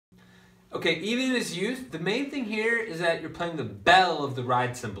Okay, even as youth, the main thing here is that you're playing the bell of the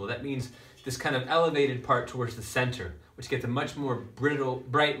ride cymbal. That means this kind of elevated part towards the center, which gets a much more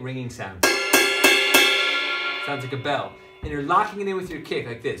bright ringing sound. Sounds like a bell. And you're locking it in with your kick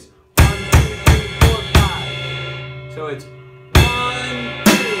like this. 1, 2, 3, 4, 5. So it's 1, 2,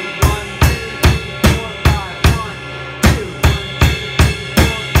 1, 2, 3, 4, 5, 1, 2, 1, 2, 3,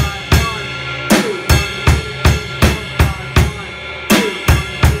 4, 5, 1, 2, 1, 2, 3, 4, 5, 1, 2, 1, 2,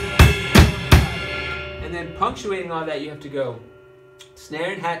 3, 4, 5. And then punctuating all that, you have to go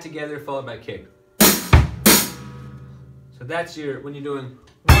snare and hat together, followed by kick. So that's your, when you're doing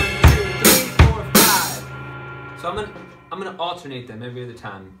 1, 2, 3, 4, 5. So I'm gonna alternate them every other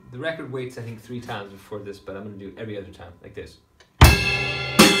time. The record waits, I think, 3 times before this, but I'm gonna do every other time, like this.